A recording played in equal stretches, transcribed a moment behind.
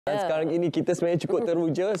Dan sekarang ini kita sebenarnya cukup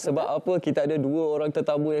teruja sebab apa? Kita ada dua orang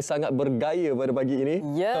tetamu yang sangat bergaya pada pagi ini.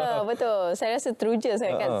 Ya, betul. Saya rasa teruja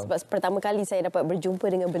sangat kan sebab pertama kali saya dapat berjumpa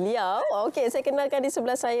dengan beliau. Okey, saya kenalkan di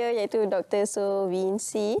sebelah saya iaitu Dr. So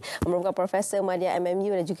Vinci, merupakan Profesor Madya MMU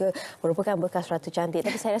dan juga merupakan bekas Ratu Cantik.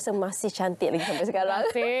 Tapi saya rasa masih cantik lagi sampai sekarang.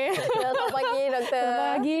 Selamat pagi, Doktor.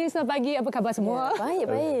 Selamat pagi. Apa khabar semua? Ya,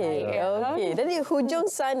 baik. Okey, dari hujung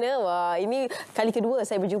sana, wah, ini kali kedua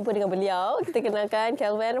saya berjumpa dengan beliau. Kita kenalkan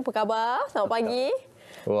Kelvin. Apa khabar? Selamat pagi.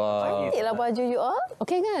 Wah. Cantiklah baju you all.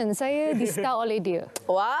 Okey kan? Saya di-style oleh dia.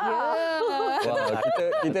 Wow. Wah,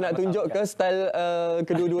 kita nak tunjuk ke style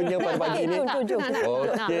kedua-duanya pada pagi ini? Tunjuk.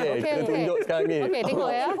 Okey, kita tunjuk sekarang ni. Okey,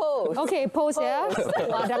 tengok ya. Okey, pose ya.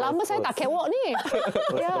 Wah, dah lama saya tak catwalk ni.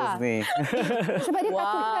 Ya. Sebab dia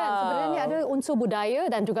takut kan. Sebenarnya ada unsur budaya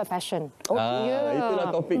dan juga fashion.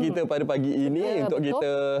 Itulah topik kita pada pagi ini untuk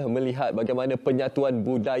kita melihat bagaimana penyatuan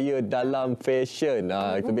budaya dalam fashion.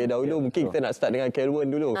 Terlebih dahulu mungkin kita nak start dengan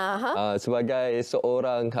Kelvin dulu. Sebagai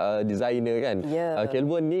seorang designer kan.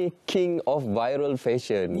 Kelvin ni king of viral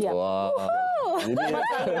fashion. Wah. Jadi,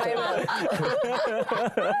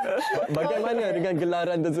 bagaimana dengan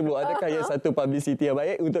gelaran tersebut? Adakah ia satu publicity yang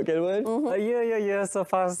baik untuk Kelvin? Ya. So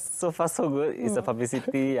far so good. It's a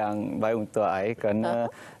publicity yang baik untuk saya kerana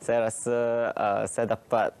saya rasa saya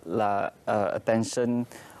dapatlah attention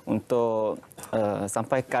untuk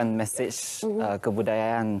sampaikan message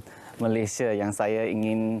kebudayaan Malaysia yang saya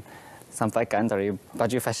ingin sampaikan dari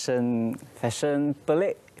baju fashion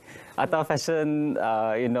pelik atau fashion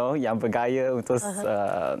yang bergaya untuk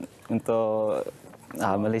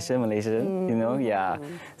Malaysian,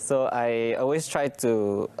 So I always try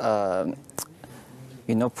to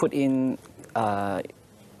put in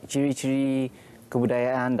ciri-ciri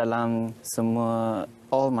kebudayaan dalam semua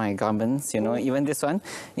all my garments, even this one.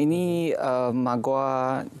 Ini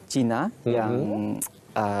magua Cina yang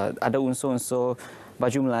ada unsur-unsur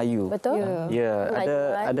baju Melayu. Betul. Ya,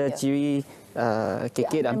 ada ciri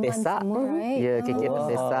kekek dan pesak. Ya, kekek dan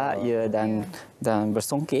pesak, dan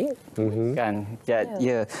bersongkek kan.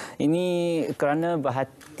 Ya. Ini kerana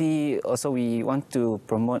berhati, also we want to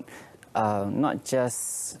promote not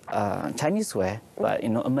just Chinese wear, but a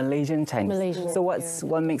Malaysian Chinese. So what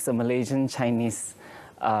makes a Malaysian Chinese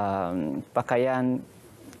pakaian?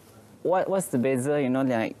 What's the beza?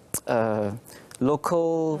 Like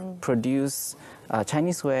local produce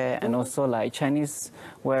Chinese wear and also like Chinese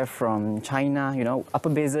wear from China. Apa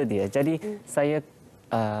beza dia? Jadi saya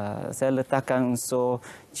letakkan unsur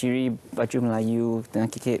ciri baju Melayu dengan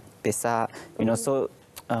kekek pesak. So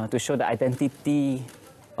to show the identity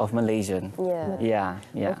of Malaysian. Yeah.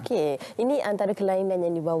 Okey, ini antara kelainan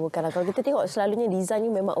yang dibawakan. Kalau kita tengok selalunya design ni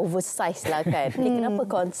memang oversize lah kan. Kenapa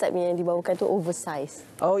konsepnya yang dibawakan tu oversize?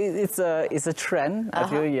 Oh, it's a trend. I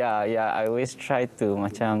feel I always try to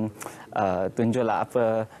macam tunjuklah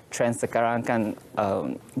apa trend sekarang kan.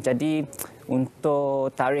 Jadi untuk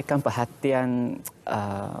tarikkan perhatian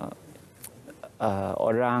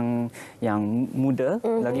orang yang muda,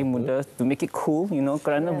 lagi muda, to make it cool,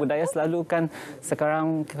 kerana budaya selalu kan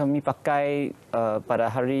sekarang kami pakai pada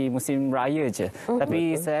hari musim raya je.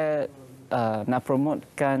 Tapi saya nak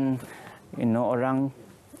promotekan, orang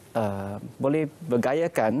boleh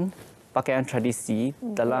bergayakan pakaian tradisi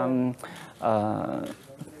dalam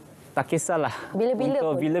tak kisahlah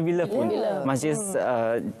bila-bila pun. Majlis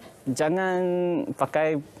jangan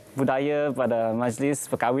pakai budaya pada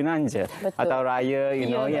majlis perkahwinan je. Atau raya,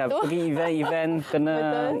 pergi event kena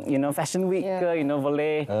fashion week ke,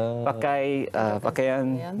 boleh pakai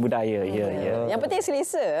pakaian budaya. Yang penting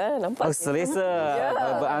selesa, nampak. Selesa,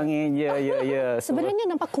 berangin, Sebenarnya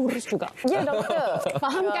nampak kurus juga. Ya, doktor.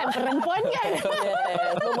 Faham kan, perempuan kan?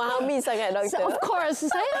 Memahami sangat, doktor. So, of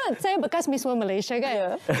course, saya bekas Miss World Malaysia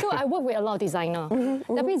kan. So I work with a lot of designer.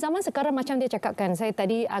 Tapi zaman sekarang macam dia cakapkan, saya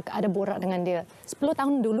tadi ada borak dengan dia. 10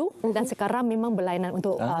 tahun dulu dan sekarang memang berlainan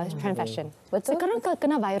untuk trend fashion. Betul. Sekarang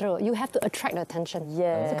kena viral, you have to attract the attention.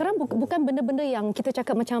 Sekarang bukan benda-benda yang kita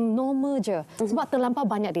cakap macam normal je. Sebab terlampau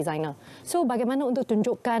banyak designer. So bagaimana untuk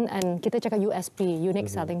tunjukkan and kita cakap USP, unique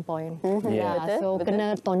selling point. So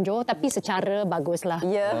kena tonjol tapi secara baguslah.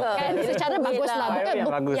 Kan secara baguslah,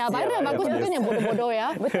 bukan viral bagus bukan yang bodoh-bodoh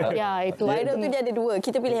ya. Betul. Ya, itu. Viral tu dia ada dua.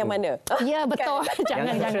 Kita pilih yang mana? Ya, betul.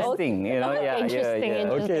 Jangan. Interesting, Interesting.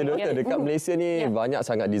 Okey, doktor, dekat Malaysia ni banyak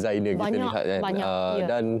sangat designer kita lihat kan.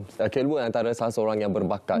 Dan Kelvin antara salah seorang yang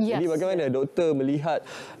berbakat. Jadi bagaimana doktor melihat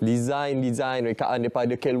design rekaan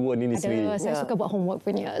daripada Kelvin ini sendiri? Saya suka buat homework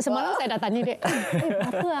punya. Semalam saya dah tanya dia,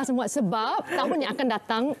 apa lah semua, sebab tahun yang akan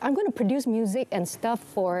datang I'm going to produce music and stuff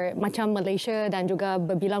for macam Malaysia dan juga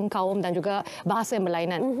berbilang kaum dan juga bahasa yang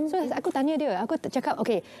berlainan. So aku tanya dia, aku cakap,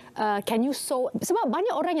 okay, can you sew? Sebab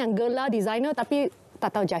banyak orang yang gelar designer tapi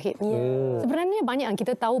tak tahu jahit. Sebenarnya banyak yang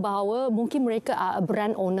kita tahu bahawa mungkin mereka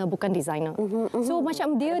brand owner bukan designer. So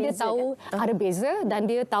macam dia tahu ada beza dan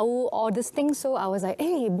dia tahu all these things. So I was like,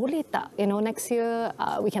 boleh tak next year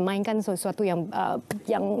we can mainkan sesuatu yang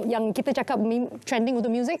kita cakap trending untuk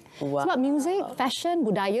music. Sebab music, fashion,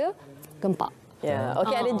 budaya gempak.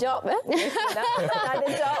 Okey, ada job ada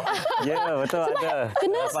job. Betul.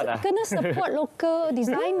 Sebab kena support local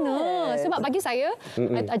designer. Sebab bagi saya,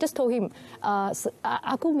 I just told him,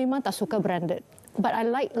 aku memang tak suka branded. But I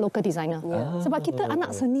like local designer. Sebab kita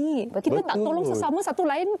anak seni. Kita tak tolong sesama satu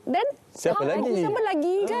lain, then siapa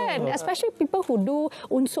lagi kan? Especially people who do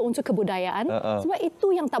unsur-unsur kebudayaan. Sebab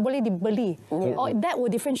itu yang tak boleh dibeli. Or that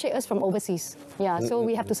will differentiate us from overseas. So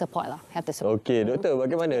we have to support lah. Okey, doktor,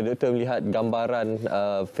 bagaimana doktor melihat gambaran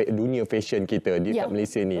dunia fashion kita di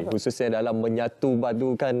Malaysia ni, khususnya dalam menyatu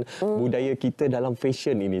padukan budaya kita dalam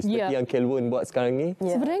fashion ini, seperti yang Kelvin buat sekarang ni?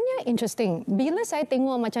 Sebenarnya interesting. Bila saya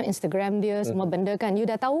tengok macam Instagram dia, semua benda kan, you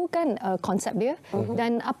dah tahu kan konsep dia.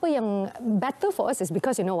 Dan apa yang better for us is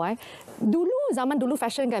because you know why? Zaman dulu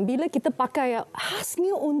fashion kan, bila kita pakai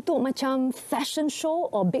khasnya untuk macam fashion show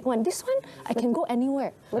or big one, this one I can go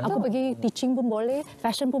anywhere. Aku pergi teaching pun boleh,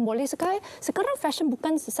 fashion pun boleh. Sekarang fashion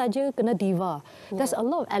bukan saja kena diva. There's a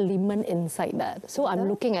lot of element inside that. So I'm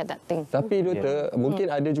looking at that thing. Tapi doktor, mungkin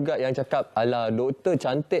ada juga yang cakap, alah doktor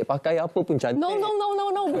cantik, pakai apa pun cantik. No.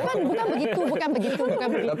 Bukan begitu.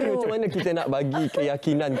 Tapi macam mana kita nak bagi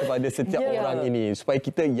keyakinan kepada setiap orang ini supaya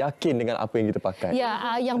kita yakin dengan apa yang kita pakai?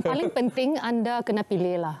 Yang paling penting anda kena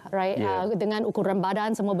pilih lah, right? Dengan ukuran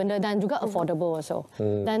badan semua benda dan juga affordable also.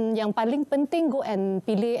 Dan yang paling penting, go and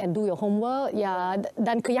pilih and do your homework.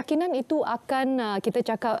 Dan keyakinan itu akan kita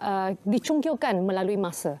cakap dicungkilkan melalui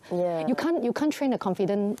masa. You can't train a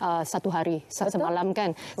confident satu hari semalam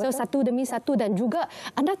kan. So satu demi satu, dan juga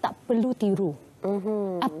anda tak perlu tiru.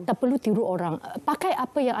 Tak perlu tiru orang. Pakai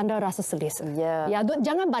apa yang anda rasa selesa.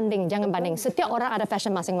 Jangan banding. Setiap orang ada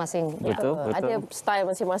fashion masing-masing. Betul. Ada style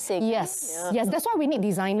masing-masing. Yes, that's why we need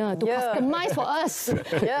designer to customize for us.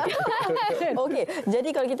 Okey, jadi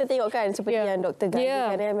kalau kita tengok kan seperti yang Dr.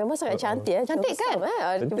 Gandhi memang sangat cantik. Cantik kan?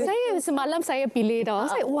 Semalam saya pilih tau.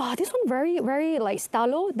 Saya wah, this one very very like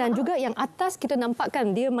stylo, dan juga yang atas kita nampak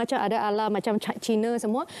kan dia macam ada ala macam Cina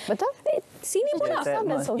semua. Betul? Sini pun asam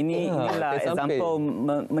dan songket. Inilah example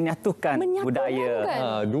menyatukan budaya.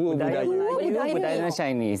 Dua budaya dan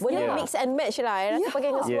Chinese. Boleh mix and match lah. Rasa pakai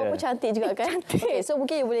dengan semua pun cantik juga kan? Okay, so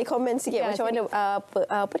mungkin boleh komen sikit macam mana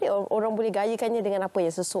orang boleh gayakannya dengan apa yang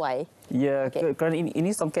sesuai. Kerana ini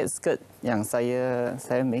songket skirt yang saya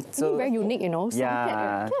make. So very unique, you know.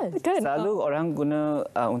 Songket. Selalu orang guna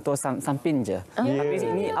untuk samping je. Tapi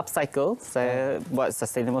ini upcycle. Saya buat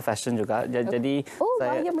sustainable fashion juga. Jadi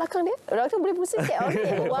yang belakang dia. Doktor boleh pusing sikit.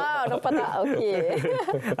 Okey. Wow, nampak tak? Okey.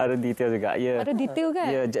 Ada detail juga. Ada detail kan?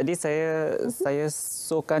 Jadi saya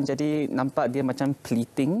sewkan jadi nampak dia macam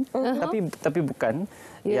pleating, tapi bukan.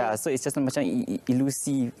 So it's just macam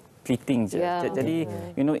ilusi pleating je. Jadi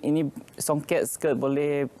ini songket skirt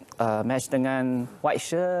boleh match dengan white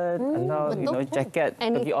shirt atau jacket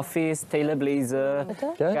pergi office, tailor blazer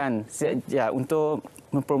kan. Untuk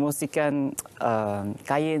mempromosikan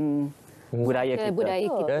kain budaya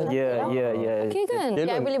kita. Okey kan?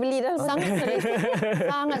 Yang boleh beli dah.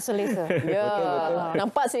 Sangat selesa.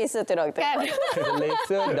 Nampak selesa tu doktor. Kan?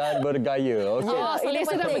 Selesa dan bergaya.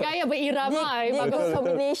 Selesa dan bergaya, berirama. Bagus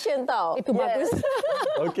combination tau. Itu bagus.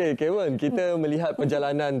 Okey, Kelvin, kita melihat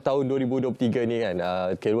perjalanan tahun 2023 ni kan.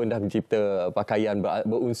 Kelvin dah mencipta pakaian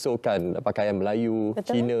berunsurkan pakaian Melayu,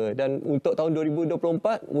 Cina, dan untuk tahun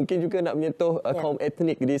 2024 mungkin juga nak menyentuh kaum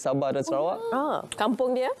etnik di Sabah dan Sarawak.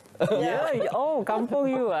 Kampung dia. Kampung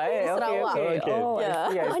you. Sarawak.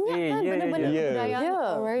 Banyak kan benda-benda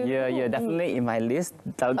budaya. Definitely in my list.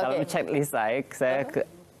 Dalam checklist saya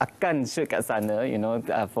akan shoot kat sana,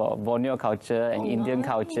 for Borneo culture and Indian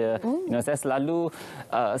culture. Saya selalu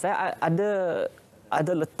saya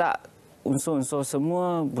ada letak unsur-unsur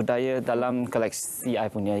semua budaya dalam koleksi I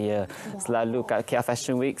punya. Selalu kat KL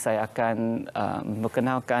Fashion Week saya akan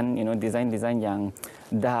memperkenalkan design-design yang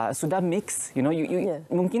sudah mix,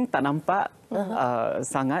 mungkin tak nampak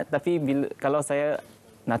sangat, tapi kalau saya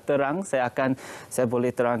nak terang, saya boleh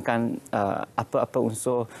terangkan apa-apa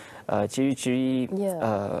unsur ciri-ciri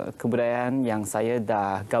kebudayaan yang saya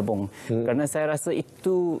dah gabung. Kerana saya rasa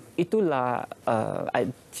itulah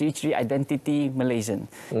ciri-ciri identity Malaysian.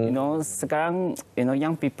 Sekarang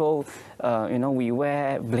young people we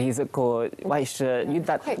wear blazer coat, white shirt. You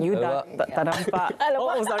tak nampak.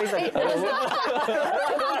 Sorry.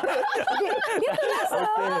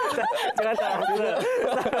 Jangan tak.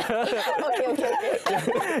 Okay.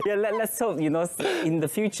 Yeah, let's hope in the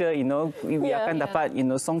future we akan dapat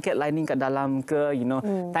songket lining kat dalam ke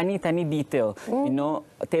tiny detail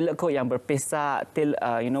tailor coat yang berpesak,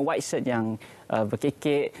 white shirt yang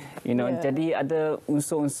berkekek, jadi ada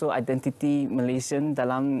unsur-unsur identity Malaysian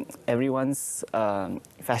dalam everyone's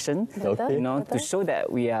fashion, to show that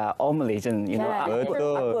we are all Malaysian.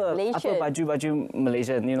 Apa baju-baju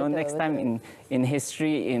Malaysian. Next time in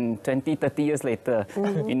history, in 20-30 years later,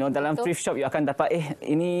 dalam thrift shop you akan dapat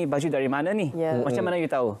ini baju dari mana ni? Macam mana you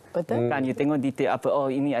tahu? Betul. Kan you tengok detail apa,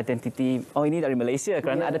 ini identity, ini dari Malaysia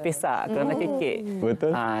kerana ada pesak, kerana kekek.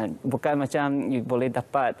 Betul. Bukan macam you boleh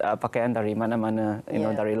dapat pakaian dari mana-mana,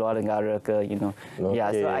 dari luar negara ke,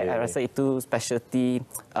 so I rasa itu specialty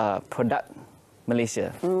produk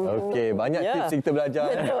Malaysia. Okey, banyak tips yang kita belajar.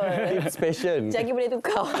 Tips fashion. Jangan boleh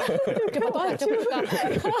tukar. Cepat tukar.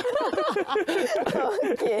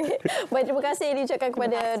 Okey. Baik, terima kasih diucapkan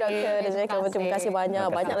kepada Dr. dan saya kawan. Terima kasih banyak.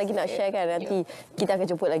 Banyak lagi nak share kan. Nanti kita akan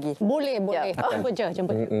jemput lagi. Boleh. Jemput je.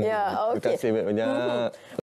 Ya, okey. Terima kasih banyak.